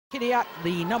Hidiat,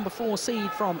 the number 4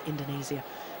 seed from Indonesia,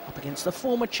 up against the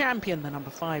former champion, the number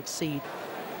 5 seed.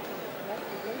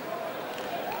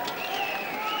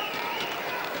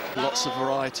 Lots of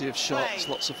variety of shots,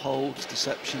 lots of holds,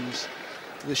 deceptions.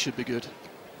 This should be good.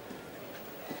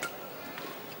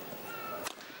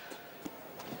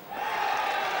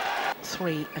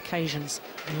 Three occasions.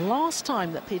 Last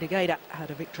time that Peter Gade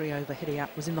had a victory over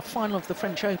Hidiat was in the final of the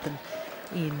French Open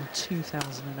in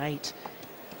 2008.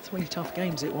 3 tough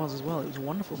games it was as well. It was a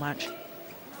wonderful match.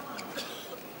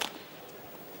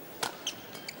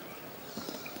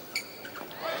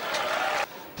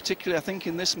 Particularly, I think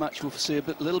in this match we'll see a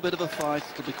little bit of a fight.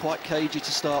 It'll be quite cagey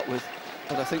to start with,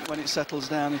 but I think when it settles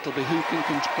down, it'll be who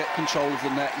can get control of the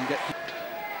net and get.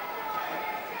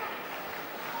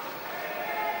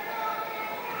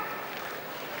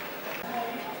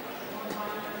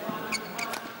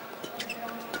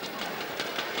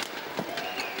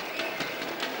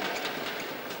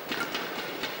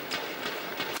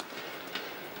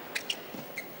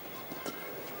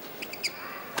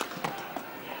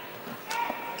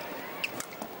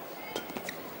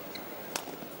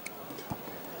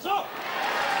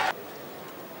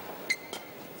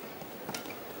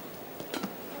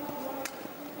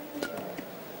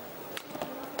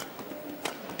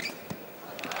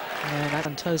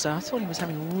 Santosa, I thought he was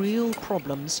having real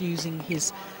problems using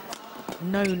his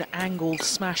known angled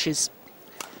smashes.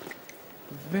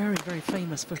 Very, very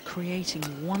famous for creating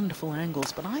wonderful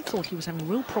angles, but I thought he was having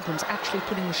real problems actually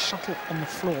putting the shuttle on the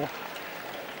floor.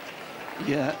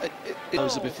 Yeah, it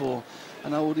was before,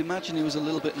 and I would imagine he was a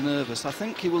little bit nervous. I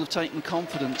think he will have taken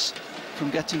confidence from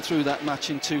getting through that match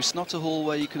in 2. It's not a hall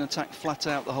where you can attack flat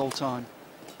out the whole time.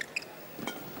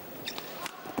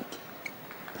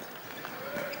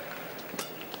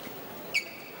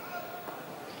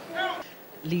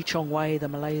 Lee Chong-wei, the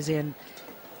Malaysian.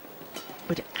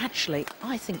 But actually,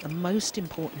 I think the most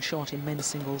important shot in men's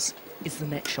singles is the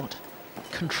net shot.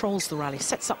 Controls the rally,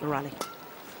 sets up the rally.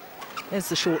 There's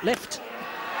the short lift,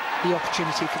 the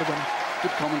opportunity for the winner.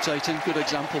 Good commentating, good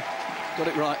example. Got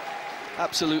it right,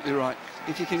 absolutely right.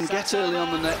 If you can get early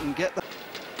on the net and get that.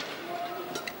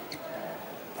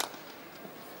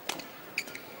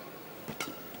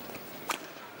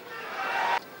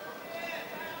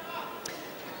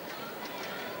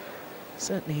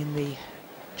 Certainly in the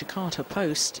Jakarta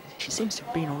post, she seems to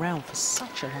have been around for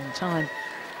such a long time.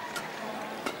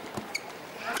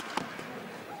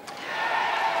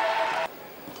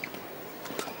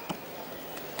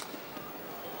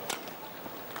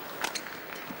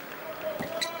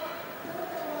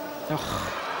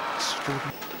 Oh,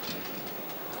 extraordinary.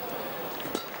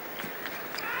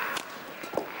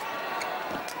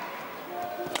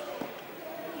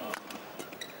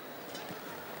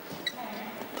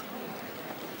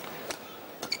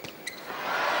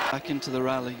 Back into the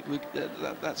rally.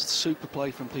 That's super play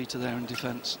from Peter there in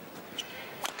defence.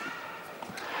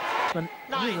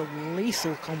 Real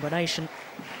lethal combination.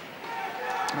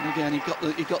 And again, he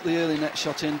got the early net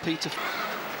shot in. Peter.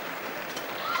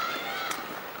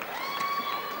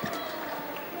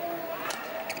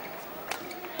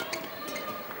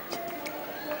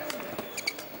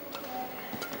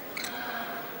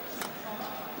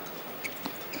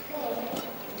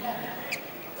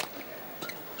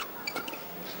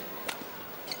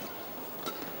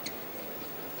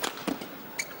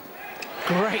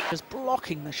 Great, just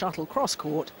blocking the shuttle cross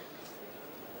court.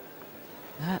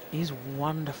 That is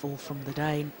wonderful from the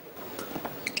Dane.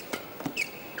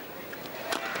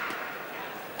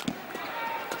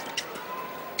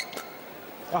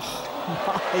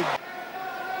 Oh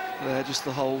my! There, just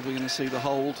the hold. We're going to see the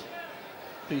hold.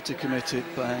 Peter committed,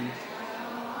 bang.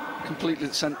 Completely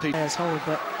sent Peter. There's hold,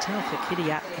 but Taufik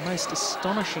Hidiat, the most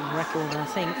astonishing record, I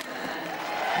think,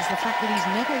 is the fact that he's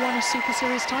never won a Super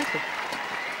Series title.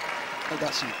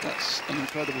 That's an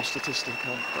incredible statistic.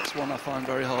 That's one I find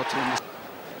very hard to understand.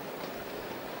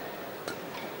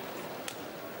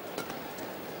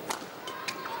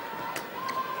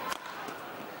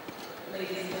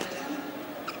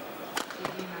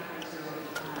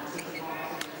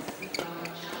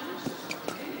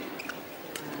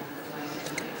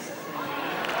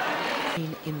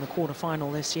 In the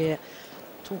quarter-final this year,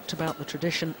 talked about the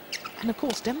tradition, and of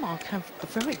course Denmark have a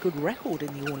very good record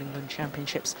in the All England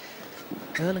Championships.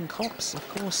 Erling Kops, of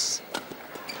course,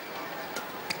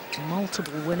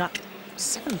 multiple winner,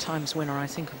 7 times winner, I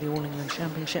think, of the All England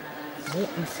Championship.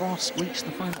 Morten Frost reached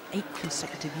the final 8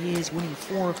 consecutive years, winning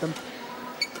 4 of them.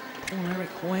 Paul-Erik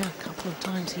Hoyer, a couple of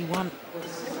times he won.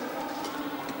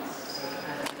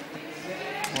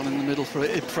 One in the middle for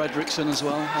Ib Fredriksson as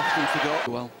well, often forgot.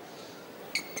 Well.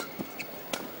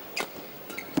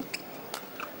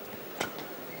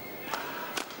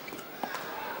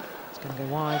 Going to go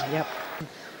wide, yep.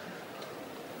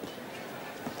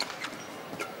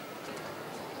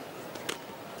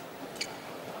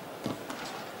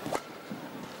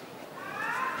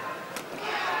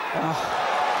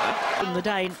 From the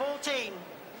Dane. 14.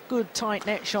 Good tight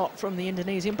net shot from the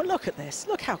Indonesian, but look at this.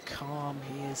 Look how calm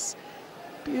he is.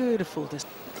 Beautiful.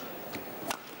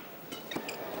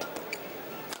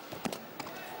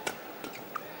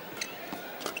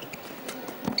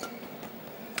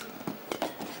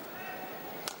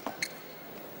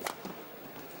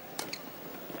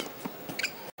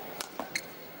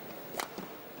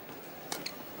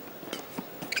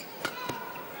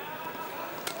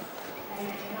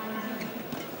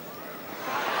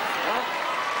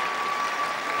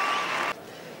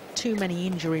 Too many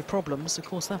injury problems, of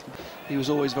course. That he was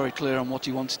always very clear on what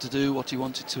he wanted to do, what he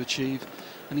wanted to achieve,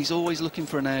 and he's always looking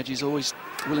for an edge. He's always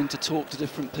willing to talk to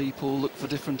different people, look for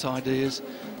different ideas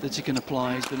that he can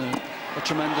apply. He's been a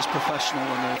tremendous professional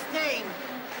and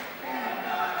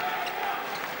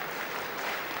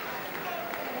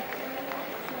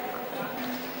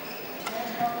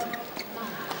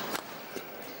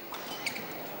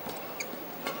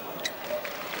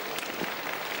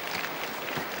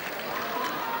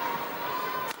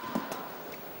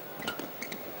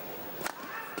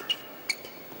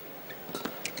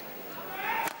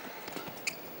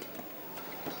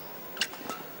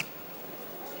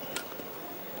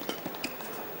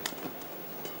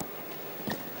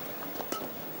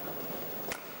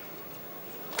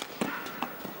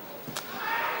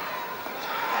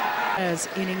as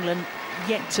in England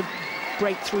yet to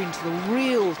break through into the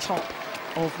real top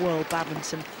of world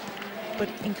badminton, but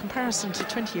in comparison to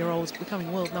 20-year-olds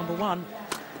becoming world #1,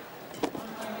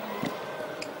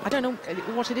 I don't know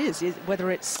what it is,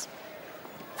 whether it's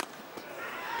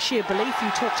sheer belief.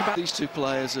 You talked about these two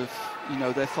players have, you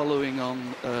know, they're following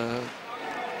on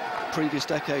previous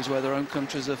decades where their own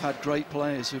countries have had great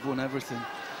players who've won everything.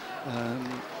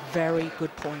 Very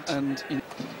good point.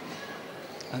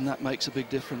 And that makes a big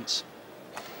difference.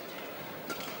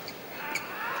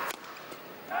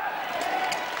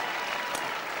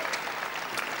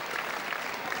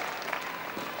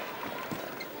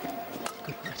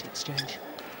 Good net exchange.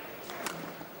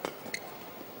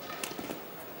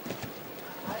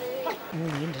 All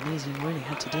the Indonesian really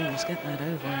had to do was get that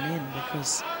over and in,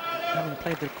 because having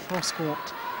played the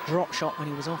cross-court drop shot when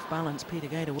he was off balance, Peter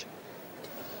Gade.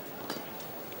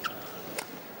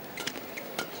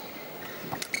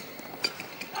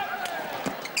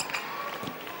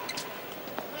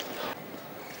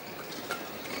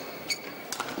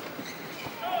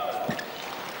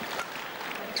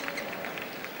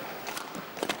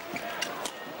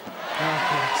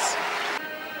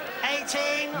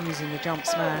 Using the jump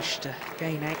smash to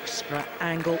gain extra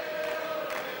angle.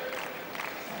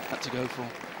 Had to go for.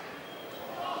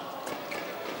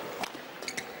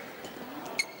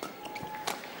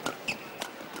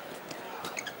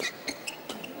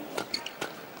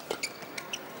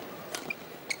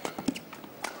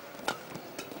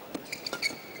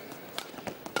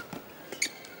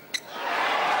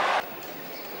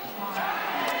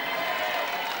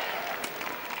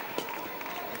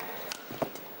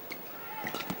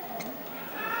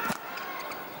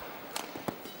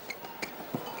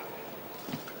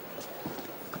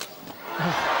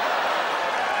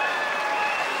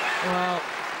 Well,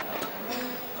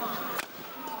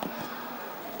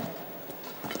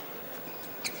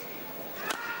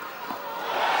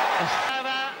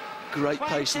 great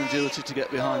pace and agility to get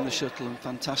behind the shuttle, and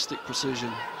fantastic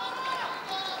precision.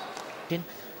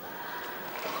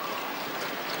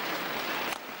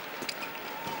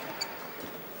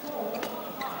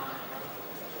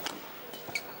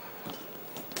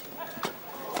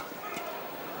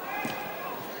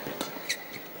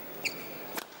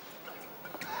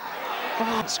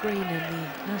 Screen in the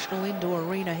National Indoor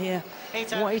Arena here,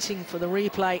 waiting for the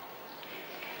replay.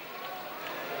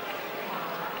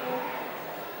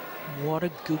 What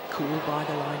a good call by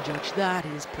the line judge. That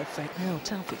is perfect. Now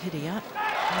Taufik Hidayat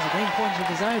has a game point of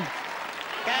his own.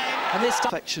 And this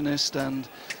time, Perfectionist, and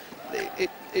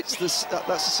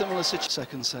that's a similar situation.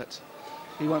 Second set,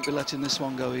 he won't be letting this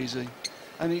one go easy,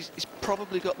 and he's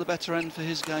probably got the better end for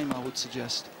his game, I would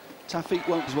suggest. Taufik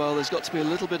won't as well. There's got to be a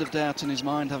little bit of doubt in his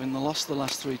mind, having lost the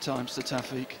last 3 times to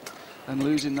Taufik and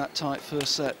losing that tight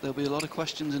first set. There'll be a lot of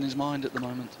questions in his mind at the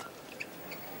moment.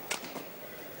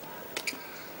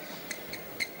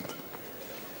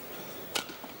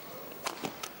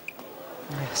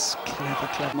 yes,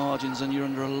 clever. Margins, and you're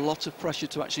under a lot of pressure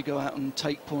to actually go out and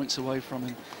take points away from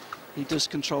him. He does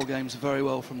control games very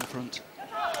well from the front.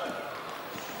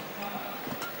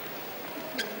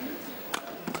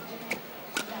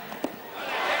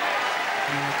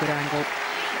 good angle.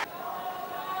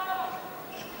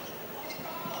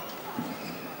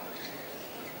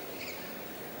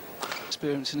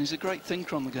 Experience, and he's a great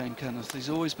thinker on the game, Kenneth. He's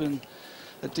always been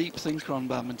a deep thinker on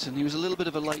badminton. He was a little bit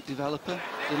of a late developer.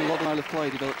 Did a lot of style of play,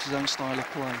 developed his own style of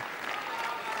play.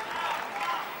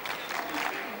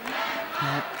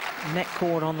 Net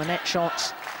cord on the net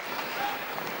shots.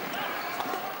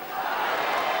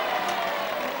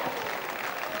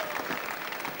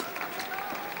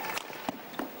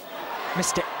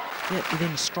 Missed it. Yet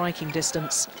within striking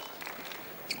distance.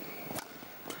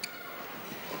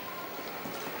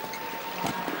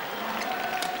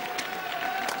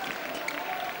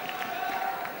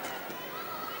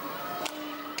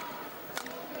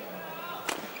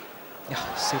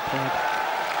 Yeah, superb.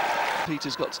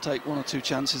 Peter's got to take one or two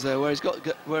chances there. Where he's got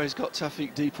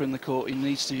Taufik deeper in the court, he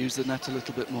needs to use the net a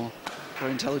little bit more.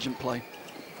 Very intelligent play.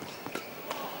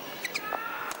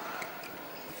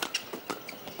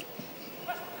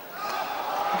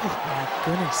 Oh my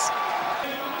goodness.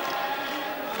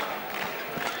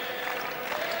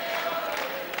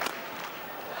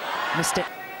 Missed it.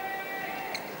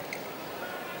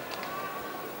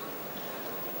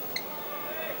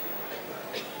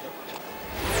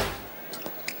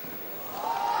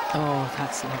 Oh,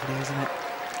 that's lovely, isn't it?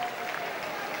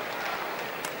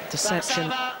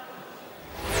 Deception.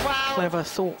 Clever,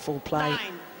 thoughtful play.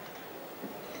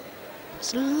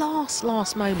 It's the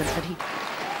last moment that he...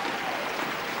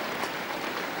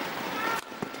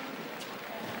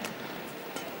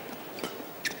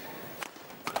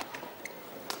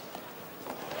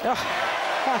 Oh.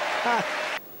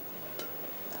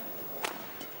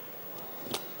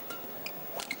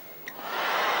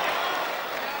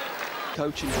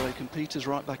 Coaching break, and Peter's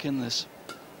right back in this.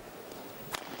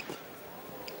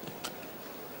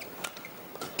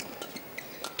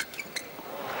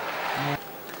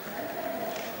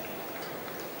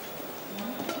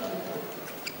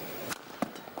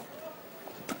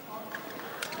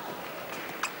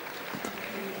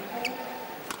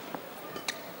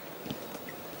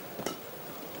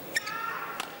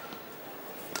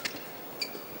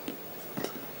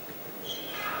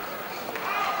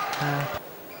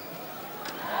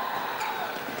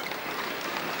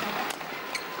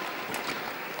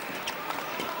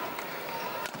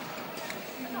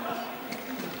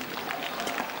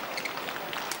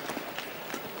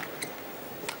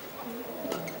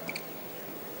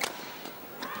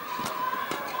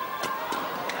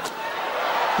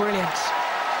 Brilliant.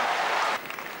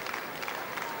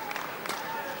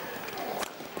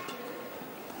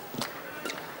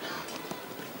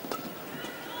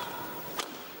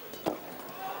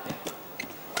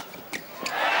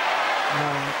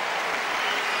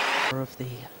 Of the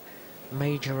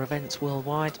major events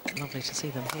worldwide. Lovely to see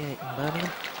them here in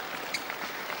Birmingham.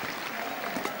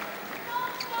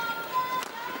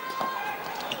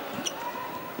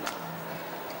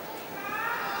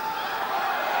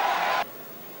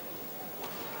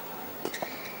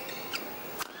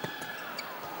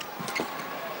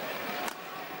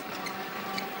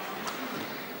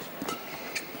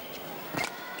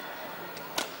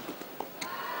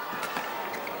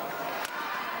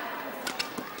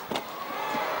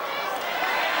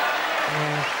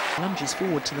 Lunges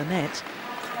forward to the net.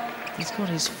 He's got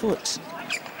his foot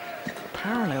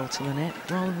parallel to the net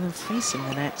rather than facing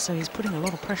the net, so he's putting a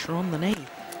lot of pressure on the knee.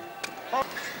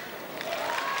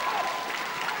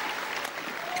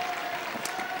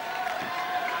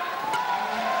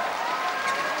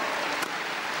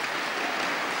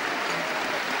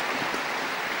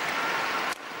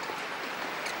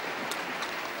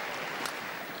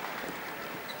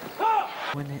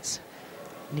 When it's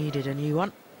needed a new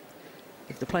one.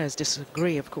 If the players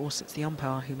disagree, of course, it's the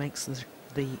umpire who makes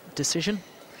the decision.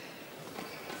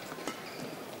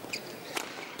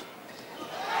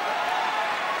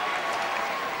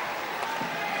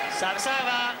 Service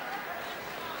over.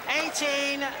 18-17.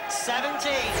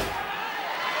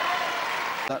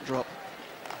 That drop.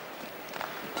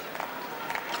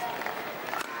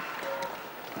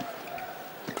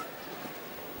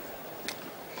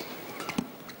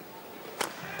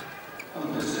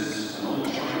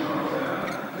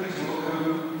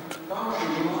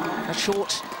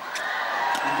 Short.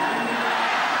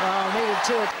 Well, needed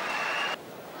to it.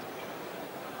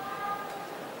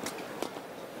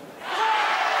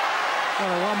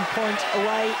 Well, 1 point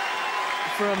away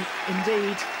from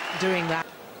indeed doing that.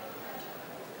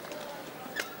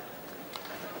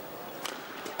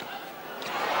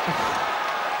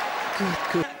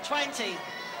 Good. 20.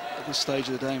 At this stage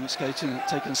of the game, it's taking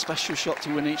a special shot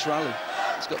to win each rally.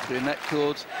 It's got to be a net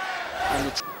cord and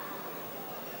the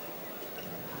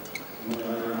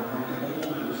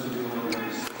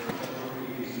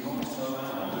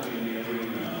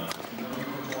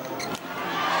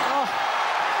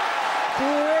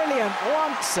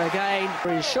Once again for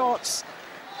his shots.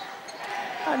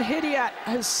 And Hidiat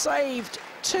has saved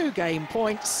 2 game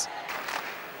points.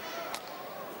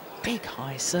 Big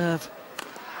high serve.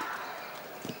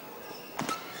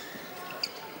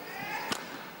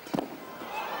 He's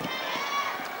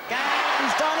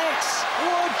done it!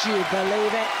 Would you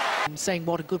believe it? I'm saying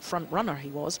what a good front runner he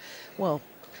was. Well,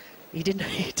 he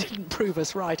didn't prove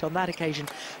us right on that occasion.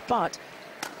 But,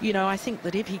 you know, I think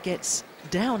that if he gets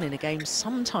down in a game,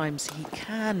 sometimes he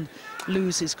can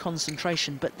lose his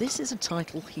concentration. But this is a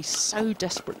title he so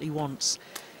desperately wants.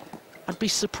 I'd be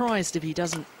surprised if he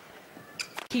doesn't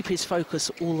keep his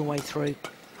focus all the way through.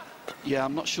 Yeah,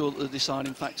 I'm not sure that the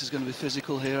deciding factor is going to be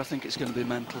physical here. I think it's going to be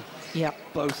mental. Yeah.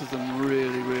 Both of them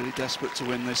really, really desperate to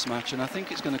win this match, and I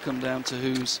think it's going to come down to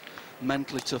who's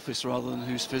mentally toughest rather than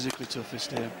who's physically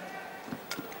toughest here.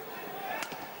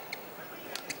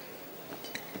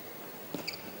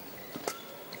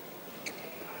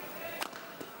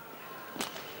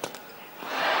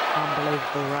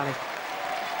 Unbelievable rally.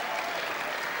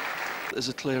 There's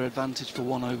a clear advantage for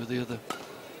one over the other.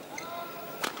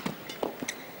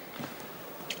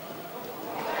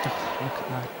 Look at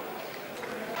that.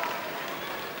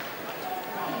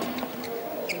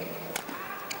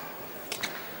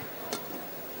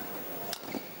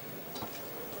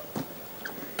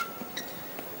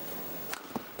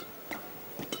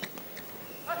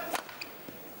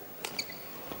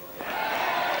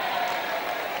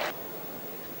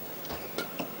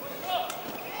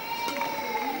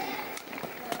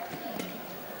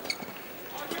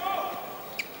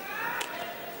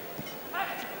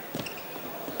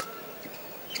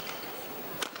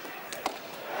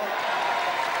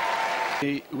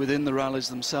 Within the rallies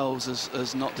themselves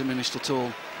has not diminished at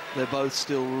all. They're both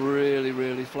still really,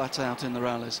 really flat out in the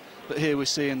rallies. But here we're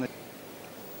seeing the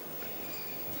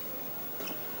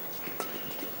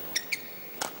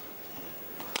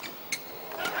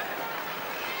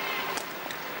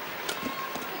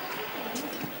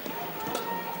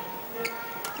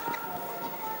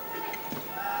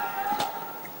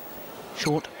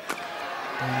short.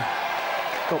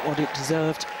 Got what it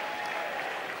deserved.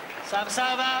 Service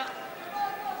over.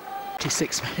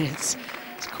 56 minutes.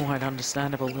 It's quite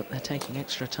understandable that they're taking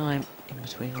extra time in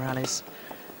between rallies.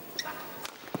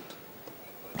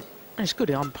 And it's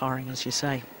good umpiring, as you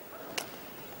say.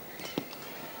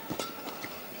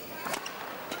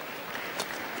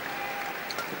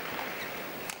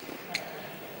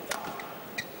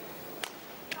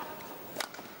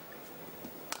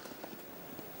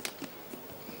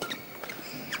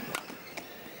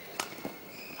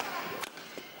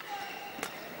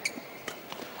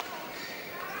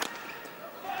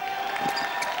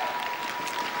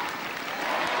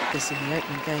 This in the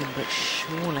opening game, but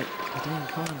surely Gade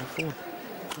can't afford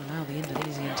to allow the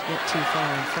Indonesian to get too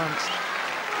far in front.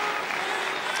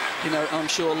 You know, I'm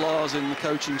sure Lars in the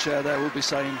coaching chair there will be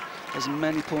saying as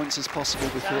many points as possible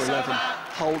before 11.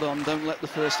 Hold on, don't let the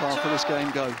first half of this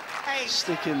game go.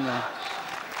 Stick in there.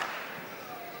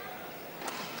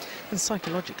 And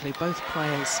psychologically, both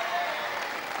players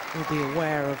will be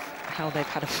aware of how they've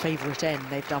had a favourite end.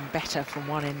 They've done better from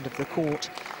one end of the court.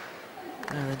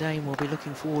 The Dane will be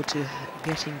looking forward to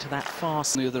getting to that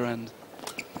fast. On the other end.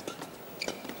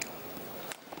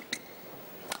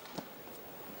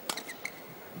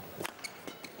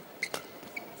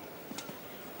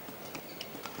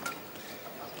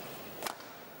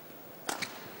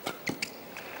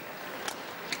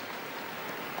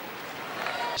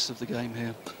 Of the game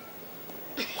here.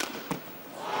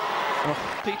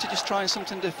 Oh. Peter just trying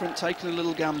something different, taking a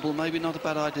little gamble, maybe not a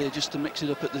bad idea just to mix it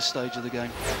up at this stage of the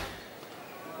game.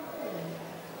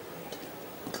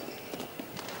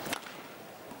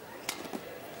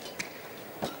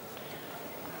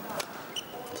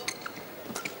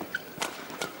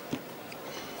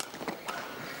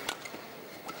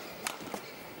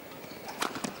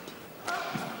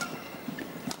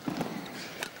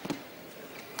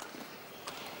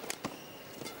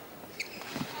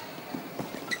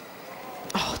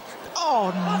 Oh,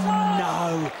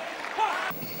 no!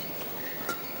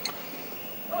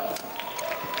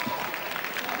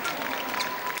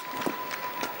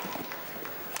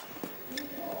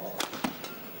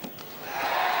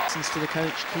 Listens to the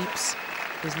coach, keeps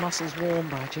his muscles warm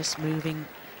by just moving,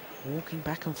 walking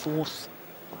back and forth.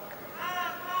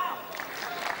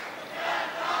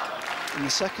 In the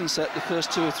second set, the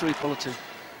first 2 or 3 quality.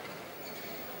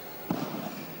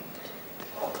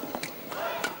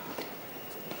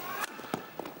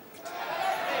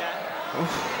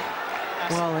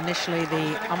 Well, initially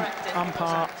the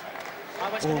umpire,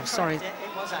 sorry. It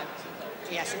was out.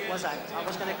 Yes, it was out. I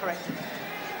was going to correct it.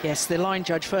 Yes, the line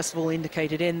judge first of all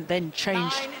indicated in, then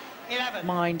changed 11.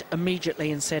 mind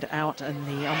immediately and said out, and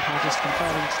the umpire just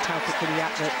confirming to Taufik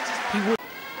that he would.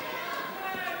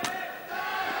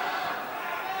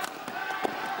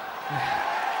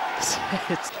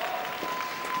 It's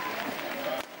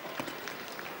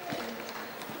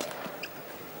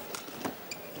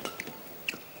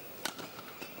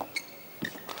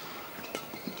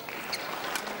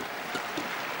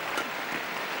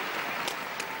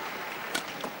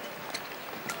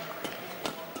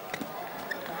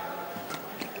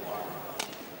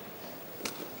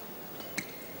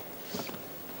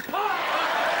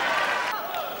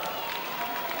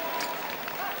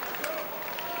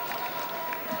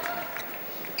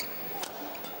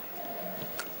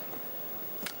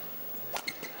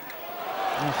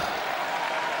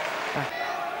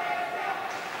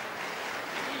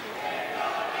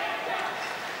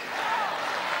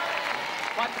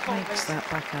makes that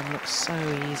backhand look so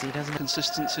easy, doesn't it?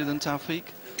 Consistency than Taufik,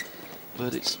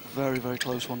 but it's very, very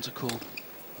close one to call.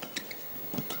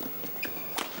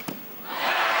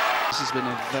 This has been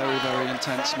a very, very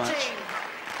intense match.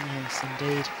 Yes,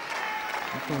 indeed.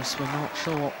 Of course, we're not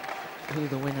sure who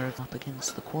the winner is up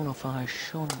against the qualifier,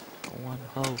 Shun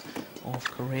Won-ho of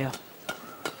Korea.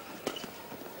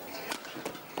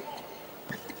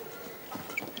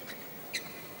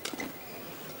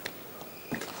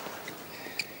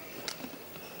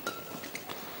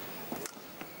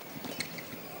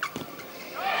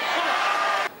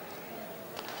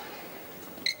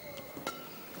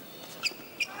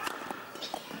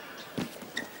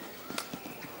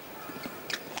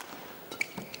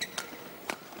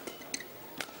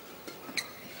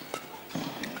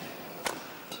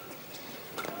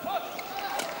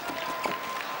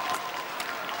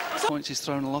 Points, he's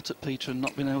thrown a lot at Peter and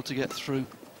not been able to get through.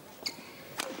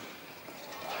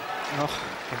 Oh,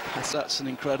 that's an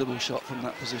incredible shot from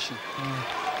that position.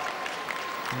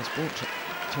 And it's brought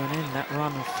to an end that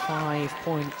run of 5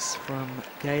 points from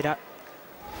gade.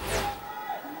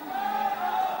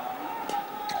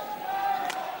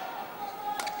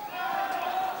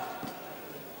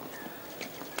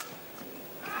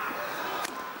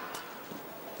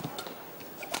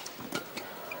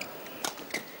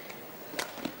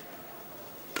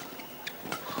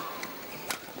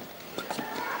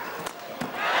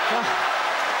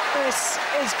 This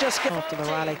is just good after the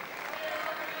rally.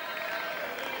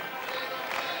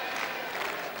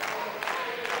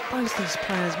 Both these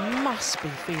players must be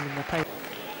feeling the pain.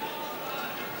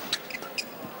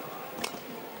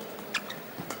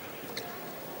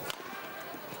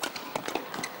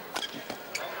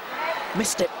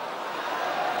 Missed it.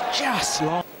 Just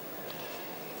long.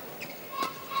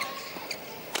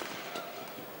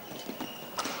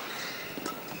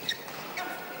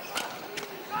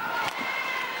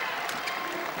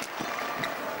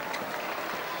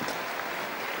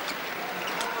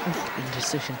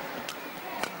 Indecision.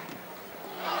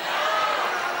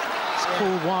 It's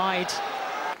pulled wide.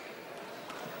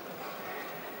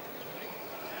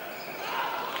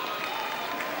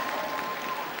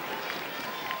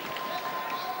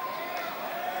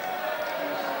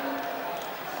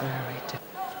 Very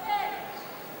difficult.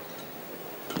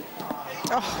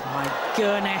 Oh my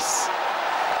goodness.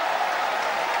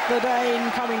 The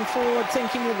Dane coming forward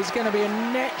thinking it was going to be a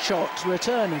net shot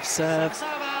return of serve.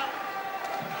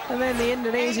 And then the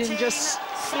Indonesian just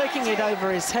flicking it over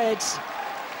his head.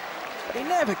 But he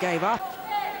never gave up.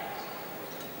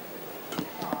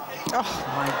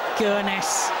 Oh my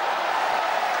goodness.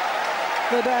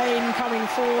 The Dane coming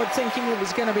forward thinking it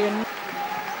was going to be a...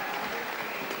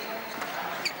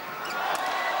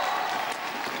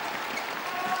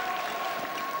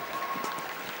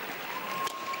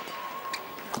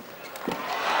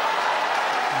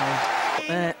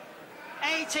 Oh.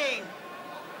 18.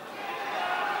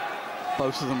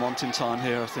 Both of them wanting time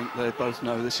here. I think they both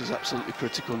know this is absolutely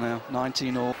critical now.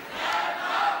 19 all.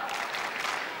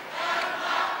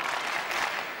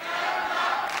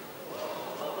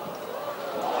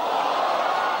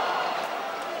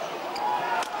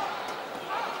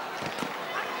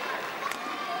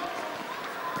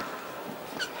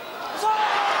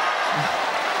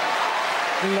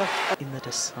 Look in the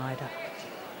decider.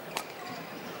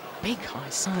 Big high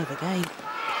serve again.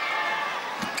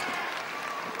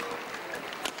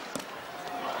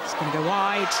 It's going to go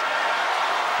wide.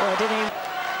 Oh, didn't he?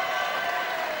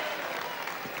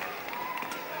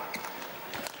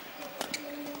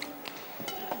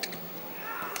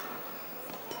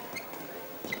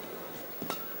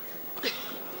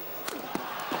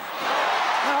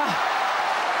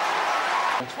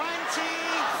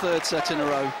 Third set in a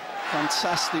row.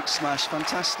 Fantastic smash,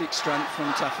 fantastic strength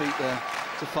from Taufik there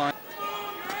to find.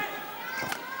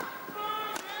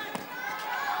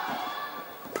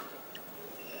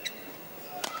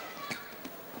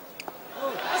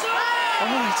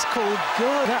 It's called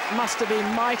good. That must have been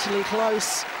mightily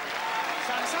close.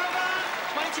 Service over.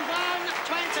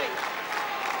 21-20.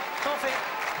 Taufik.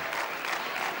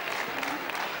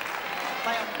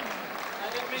 Play on.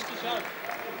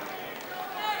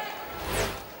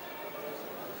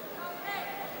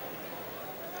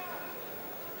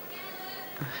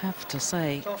 I have to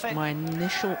say, Taufik. my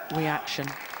initial reaction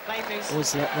Play, please.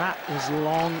 was that was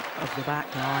long of the back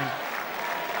line.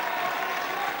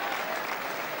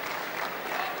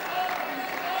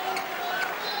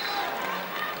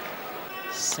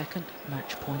 Second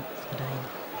match point for Dane.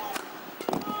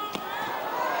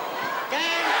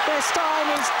 Again. This time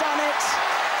he's done it.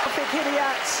 Taufik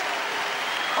Hidayat,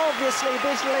 obviously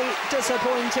bitterly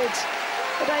disappointed.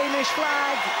 The Danish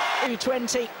flag,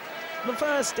 U20, the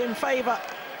first in favour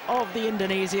of the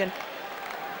Indonesian.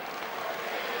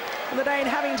 And the Dane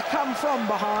having to come from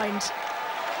behind.